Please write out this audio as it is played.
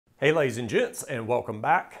Hey ladies and gents, and welcome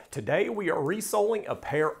back. Today we are resoling a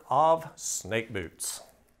pair of snake boots.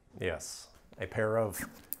 Yes, a pair of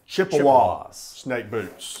Chippewa snake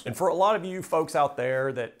boots. And for a lot of you folks out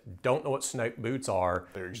there that don't know what snake boots are,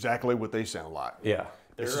 They're exactly what they sound like. yeah.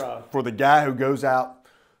 This is for the guy who goes out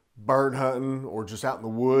bird hunting or just out in the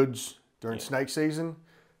woods during snake season,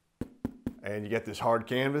 and you get this hard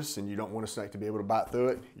canvas and you don't want a snake to be able to bite through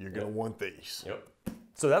it, you're gonna want these. Yep.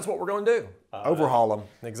 So that's what we're gonna do. Overhaul them.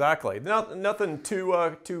 Exactly. Nothing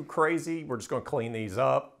too crazy. We're just gonna clean these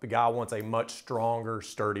up. The guy wants a much stronger,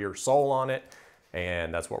 sturdier sole on it,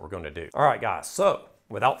 and that's what we're gonna do. All right, guys, so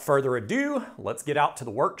without further ado, let's get out to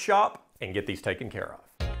the workshop and get these taken care of.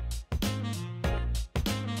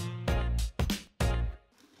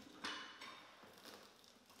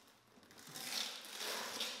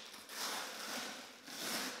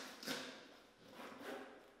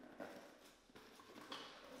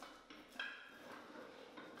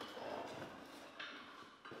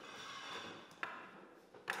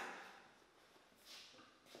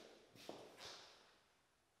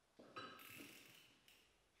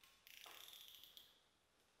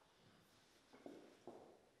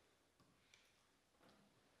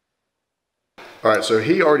 All right, so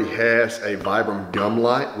he already has a Vibram Gum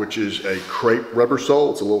Light, which is a crepe rubber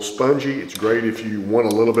sole. It's a little spongy. It's great if you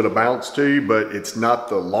want a little bit of bounce to you, but it's not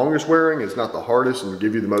the longest wearing. It's not the hardest and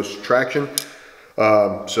give you the most traction.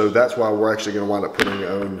 So that's why we're actually gonna wind up putting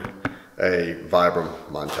on a Vibram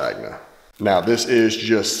Montagna. Now this is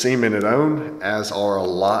just cemented on, as are a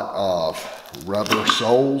lot of rubber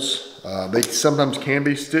soles. They sometimes can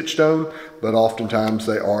be stitched on, but oftentimes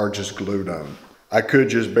they are just glued on. I could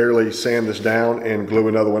just barely sand this down and glue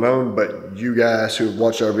another one on, but you guys who have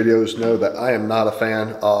watched our videos know that I am not a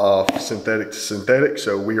fan of synthetic to synthetic,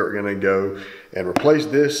 so we are gonna go and replace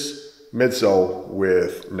this midsole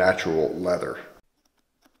with natural leather.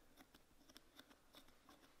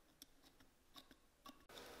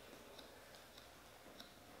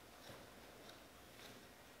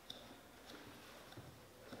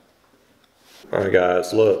 All right,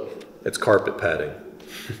 guys, look, it's carpet padding.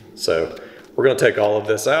 So we're gonna take all of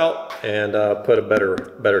this out and put a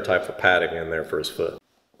better type of padding in there for his foot.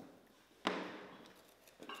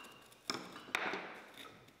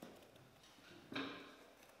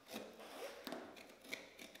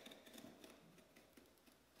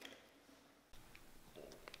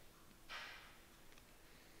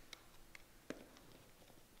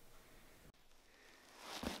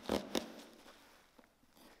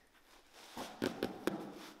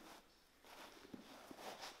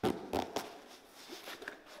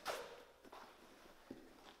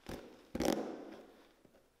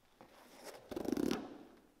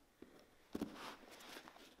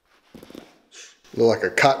 Look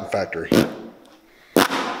like a cotton factory.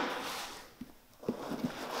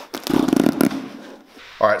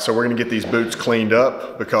 All right, so we're gonna get these boots cleaned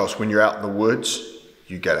up because when you're out in the woods,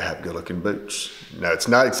 you gotta have good looking boots. Now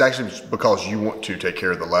it's actually because you want to take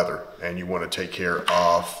care of the leather and you wanna take care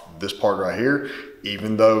of this part right here.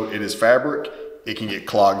 Even though it is fabric, it can get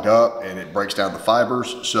clogged up and it breaks down the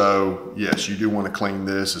fibers. So yes, you do want to clean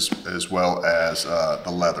this as well as the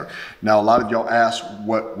leather. Now, a lot of y'all ask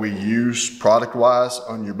what we use product wise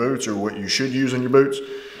on your boots or what you should use on your boots.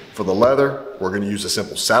 For the leather, we're going to use a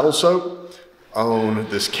simple saddle soap. On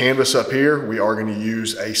this canvas up here, we are going to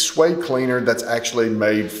use a suede cleaner that's actually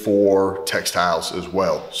made for textiles as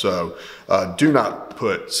well. So do not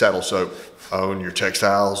put saddle soap on your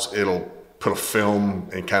textiles. It'll put a film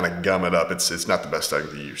and kind of gum it up. It's not the best thing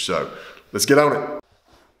to use. So let's get on it.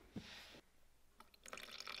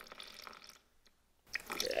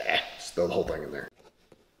 Yeah, just throw the whole thing in there.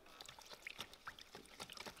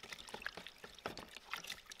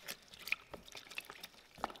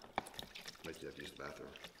 Make you have to use the bathroom.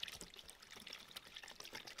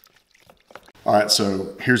 All right,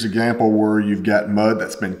 so here's an example where you've got mud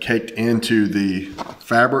that's been caked into the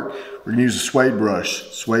fabric. We're gonna use a suede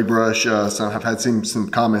brush. Suede brush, I've had some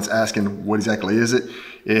comments asking what exactly is it.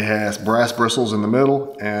 It has brass bristles in the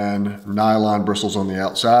middle and nylon bristles on the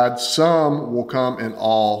outside. Some will come in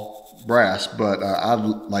all brass, but I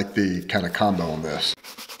like the kind of combo on this.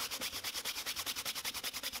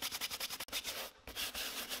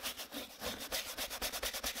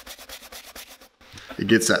 It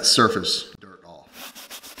gets that surface dirt off.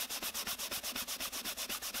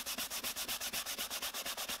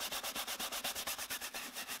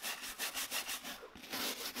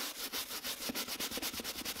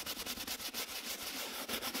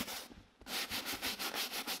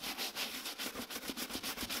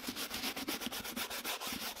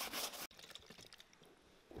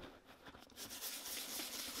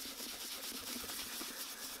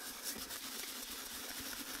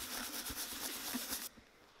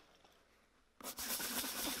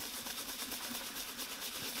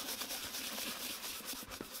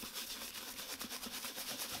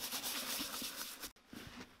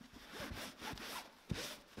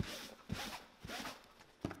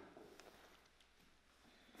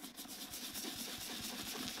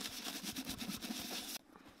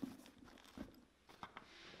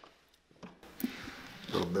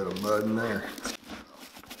 bit of mud in there.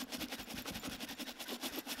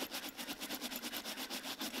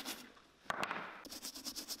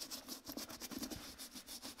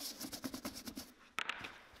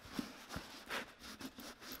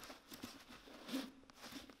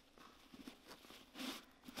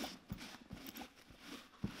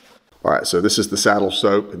 All right, so this is the saddle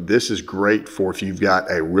soap. This is great for if you've got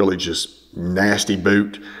a really just nasty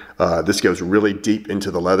boot. This goes really deep into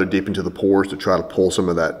the leather, deep into the pores to try to pull some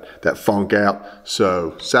of that funk out.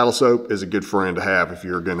 So saddle soap is a good friend to have if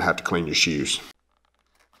you're gonna have to clean your shoes.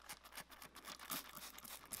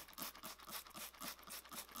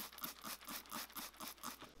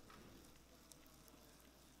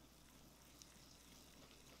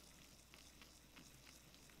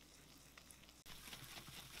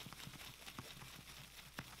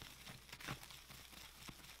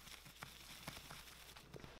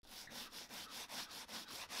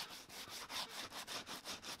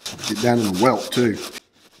 Get down in the welt too.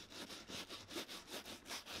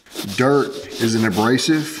 Dirt is an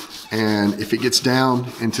abrasive, and if it gets down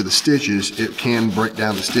into the stitches, it can break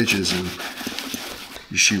down the stitches and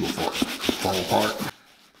your shoe will fall apart.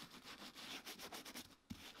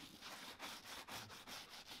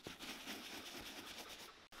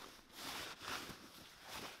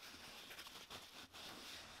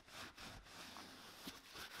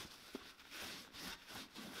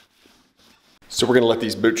 So we're gonna let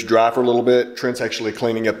these boots dry for a little bit. Trent's actually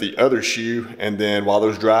cleaning up the other shoe, and then while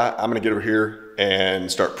those dry, I'm gonna get over here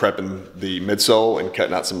and start prepping the midsole and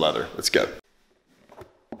cutting out some leather. Let's go.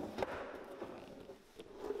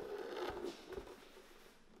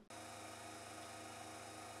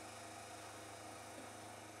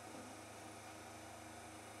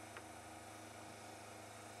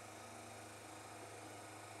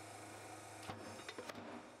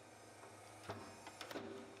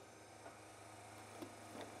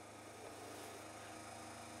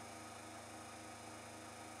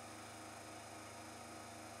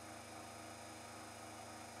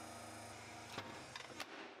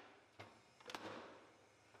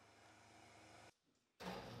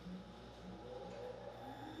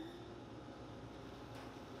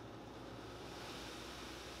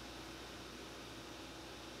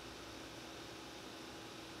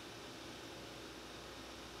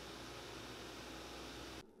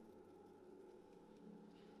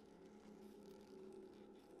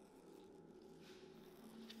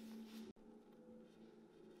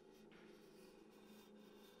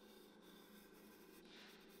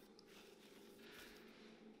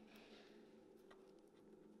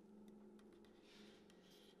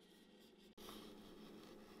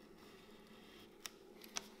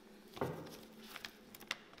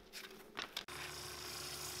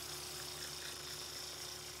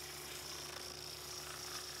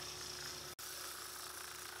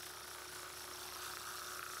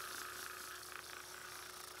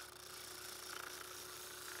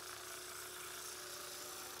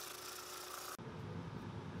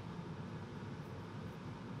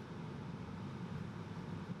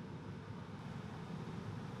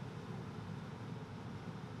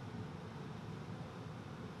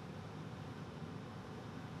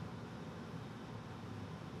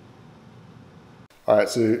 All right,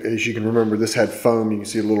 so as you can remember, this had foam. You can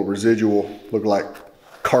see a little residual, look like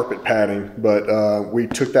carpet padding, but we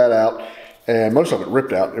took that out and most of it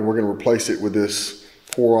ripped out, and we're gonna replace it with this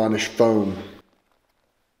pour-on-ish foam.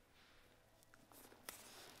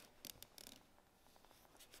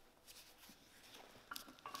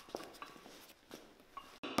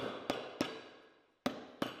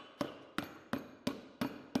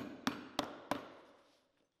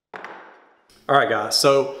 All right, guys,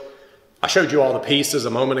 so I showed you all the pieces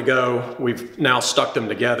a moment ago. We've now stuck them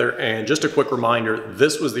together, and just a quick reminder,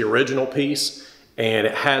 this was the original piece, and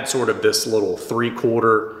it had sort of this little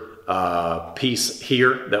 3/4 piece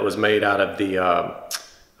here that was made out of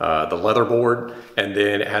the leather board, and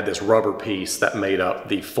then it had this rubber piece that made up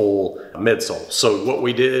the full midsole. So what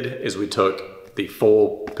we did is we took the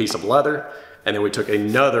full piece of leather, and then we took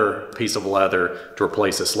another piece of leather to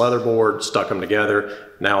replace this leather board, stuck them together.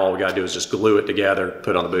 Now all we gotta do is just glue it together,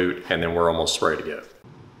 put it on the boot, and then we're almost ready to go.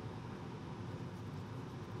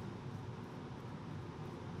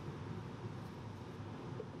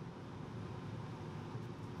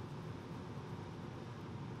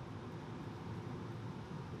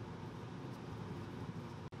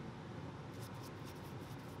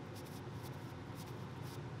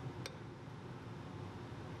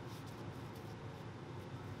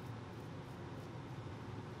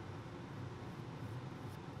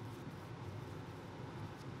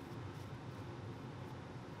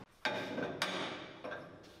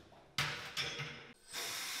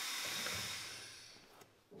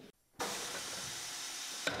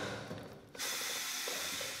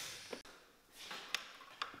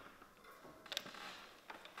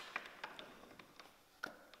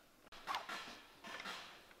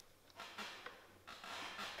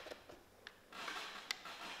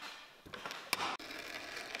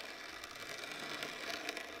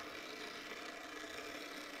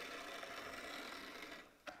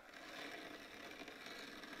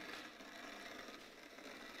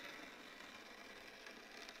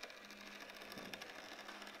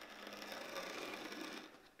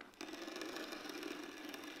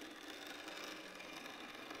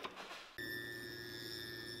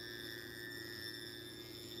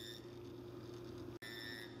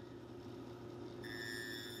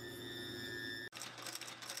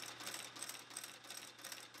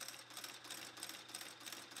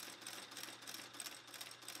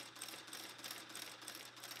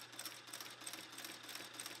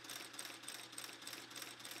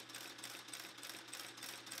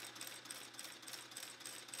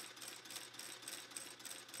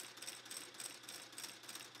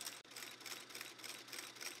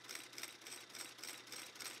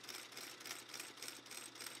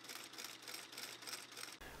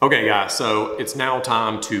 Okay guys, so it's now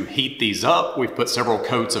time to heat these up. We've put several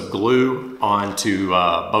coats of glue onto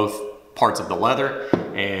both parts of the leather,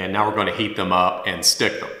 and now we're going to heat them up and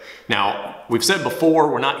stick them. Now, we've said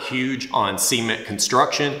before, we're not huge on cement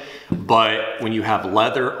construction, but when you have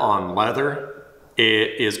leather on leather,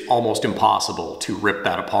 it is almost impossible to rip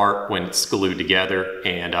that apart when it's glued together,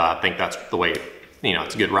 and I think that's the way,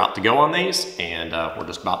 it's a good route to go on these, and we're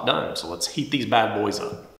just about done. So let's heat these bad boys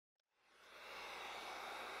up.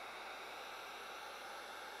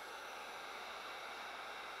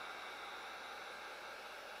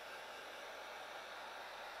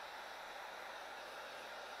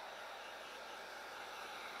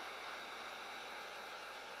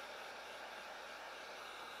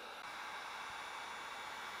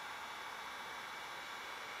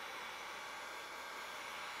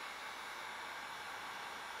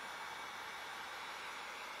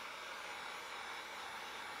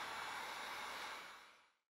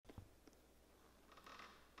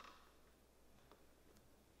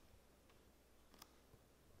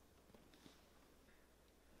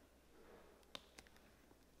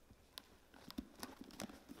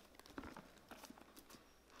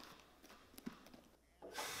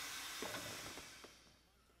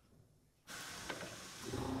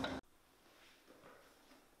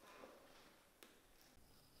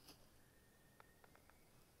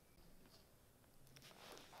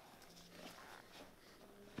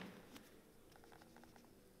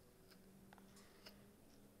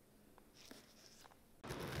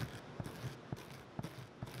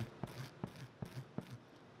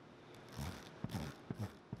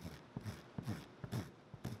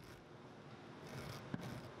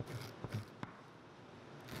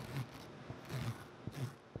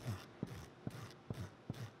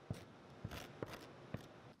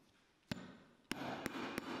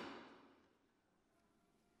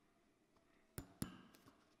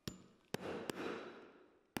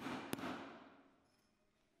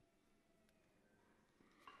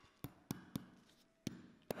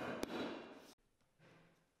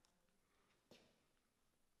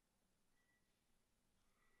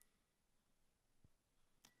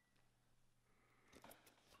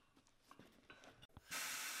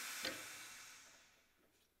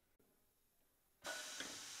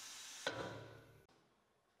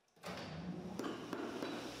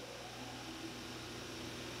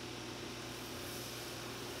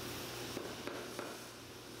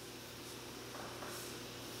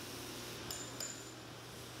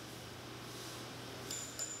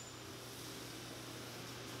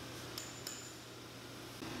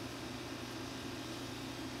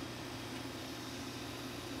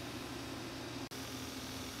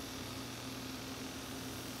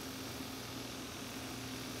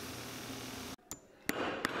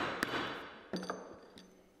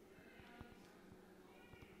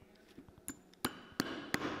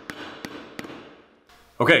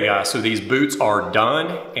 Okay guys, so these boots are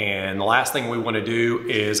done, and the last thing we want to do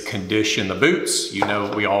is condition the boots. You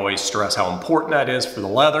know, we always stress how important that is for the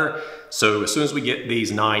leather. So as soon as we get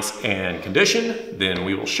these nice and conditioned, then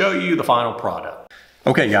we will show you the final product.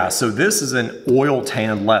 Okay guys, so this is an oil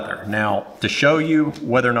tan leather. Now, to show you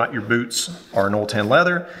whether or not your boots are an oil tan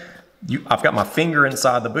leather, I've got my finger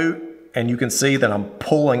inside the boot, and you can see that I'm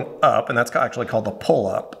pulling up, and that's actually called the pull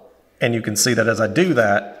up. And you can see that as I do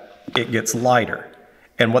that, it gets lighter.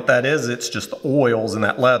 And what that is, it's just the oils in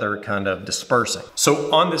that leather kind of dispersing.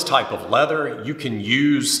 So on this type of leather, you can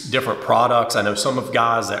use different products. I know some of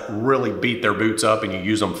guys that really beat their boots up and you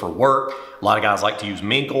use them for work. A lot of guys like to use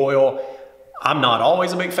mink oil. I'm not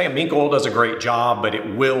always a big fan. Mink oil does a great job, but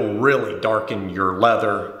it will really darken your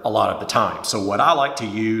leather a lot of the time. So what I like to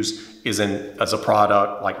use is as a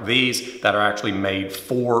product like these that are actually made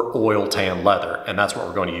for oil tan leather. And that's what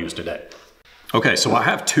we're going to use today. Okay, so I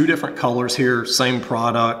have two different colors here, same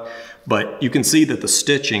product, but you can see that the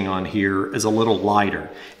stitching on here is a little lighter.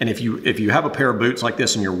 And if you have a pair of boots like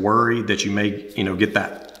this and you're worried that you may, get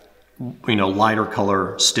that, lighter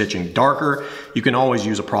color stitching darker, you can always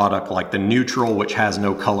use a product like the neutral, which has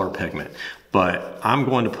no color pigment. But I'm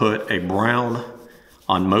going to put a brown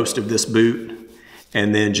on most of this boot.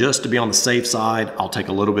 And then just to be on the safe side, I'll take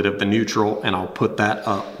a little bit of the neutral and I'll put that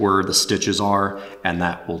up where the stitches are, and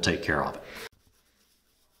that will take care of it.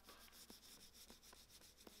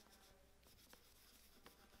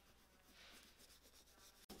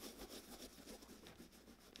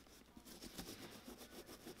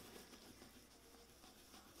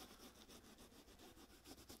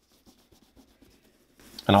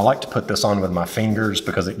 And I like to put this on with my fingers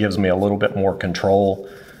because it gives me a little bit more control,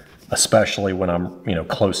 especially when I'm,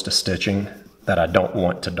 close to stitching that I don't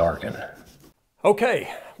want to darken. Okay,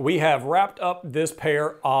 we have wrapped up this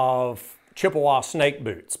pair of Chippewa snake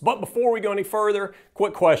boots. But before we go any further,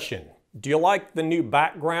 quick question. Do you like the new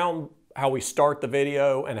background, how we start the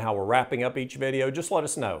video and how we're wrapping up each video? Just let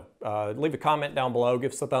us know. Leave a comment down below,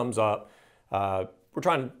 give us a thumbs up. We're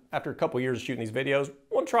trying, after a couple years of shooting these videos,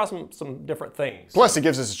 we want to try some different things. Plus, it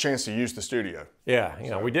gives us a chance to use the studio. Yeah, you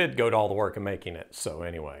know, we did go to all the work of making it. So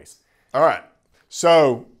anyways. All right,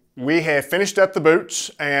 so we have finished up the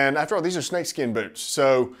boots, and after all, these are snakeskin boots.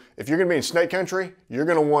 So if you're gonna be in snake country, you're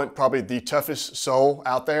gonna want probably the toughest sole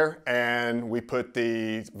out there, and we put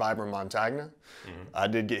the Vibram Montagna. I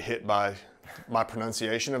did get hit by my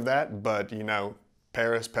pronunciation of that, but you know,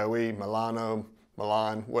 Paris, Poi, Milano,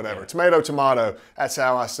 Milan, whatever. Yeah. Tomato, tomato, that's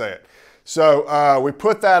how I say it. So we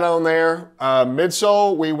put that on there.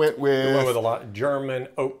 Midsole, we went with a lot German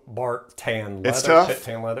oak bark tan leather. It's tough. Pit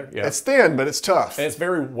tan leather. Yeah. It's thin, but it's tough. And it's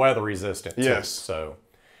very weather resistant too. Yes. So,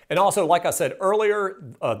 and also, like I said earlier,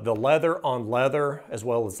 the leather on leather as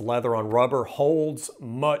well as leather on rubber holds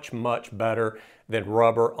much, much better than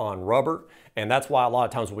rubber on rubber. And that's why a lot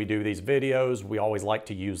of times when we do these videos, we always like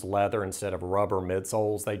to use leather instead of rubber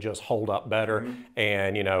midsoles. They just hold up better.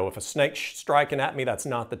 And you know, if a snake's striking at me, that's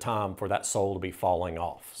not the time for that sole to be falling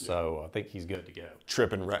off. So I think he's good to go.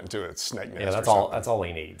 Tripping right into a snake nest. Yeah, that's all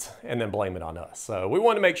he needs. And then blame it on us. So we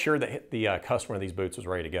wanted to make sure that the customer of these boots was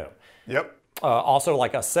ready to go. Yep. Also,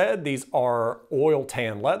 like I said, these are oil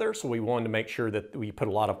tan leather, so we wanted to make sure that we put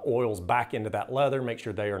a lot of oils back into that leather, make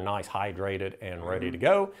sure they are nice, hydrated, and ready to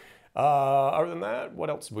go. Other than that, what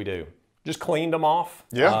else did we do? Just cleaned them off.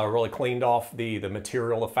 Yeah. Really cleaned off the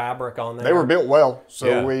material, the fabric on there. They were built well, so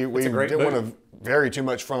yeah, we didn't boot. want to vary too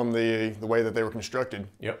much from the way that they were constructed.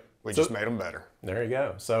 Yep. We just made them better. There you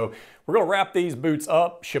go. So we're going to wrap these boots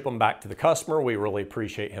up, ship them back to the customer. We really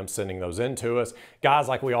appreciate him sending those in to us. Guys,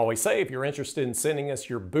 like we always say, if you're interested in sending us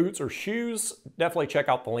your boots or shoes, definitely check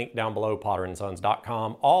out the link down below,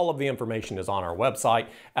 potterandsons.com. All of the information is on our website,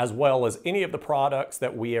 as well as any of the products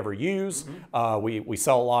that we ever use. We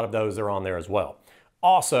sell a lot of those. They're on there as well.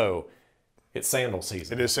 Also, it's sandal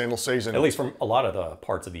season. It is sandal season. At least from a lot of the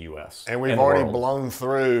parts of the U.S. And we've already blown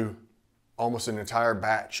through almost an entire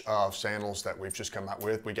batch of sandals that we've just come out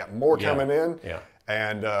with. We got more coming in,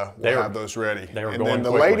 and we'll have those ready. And then the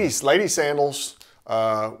lady sandals,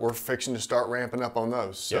 we're fixing to start ramping up on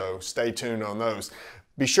those, so stay tuned on those.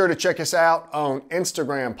 Be sure to check us out on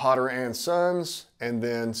Instagram, Potter and Sons, and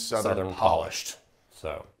then Southern Polished.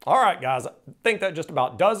 So, all right, guys, I think that just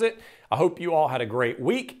about does it. I hope you all had a great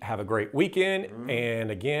week. Have a great weekend, and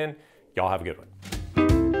again, y'all have a good one.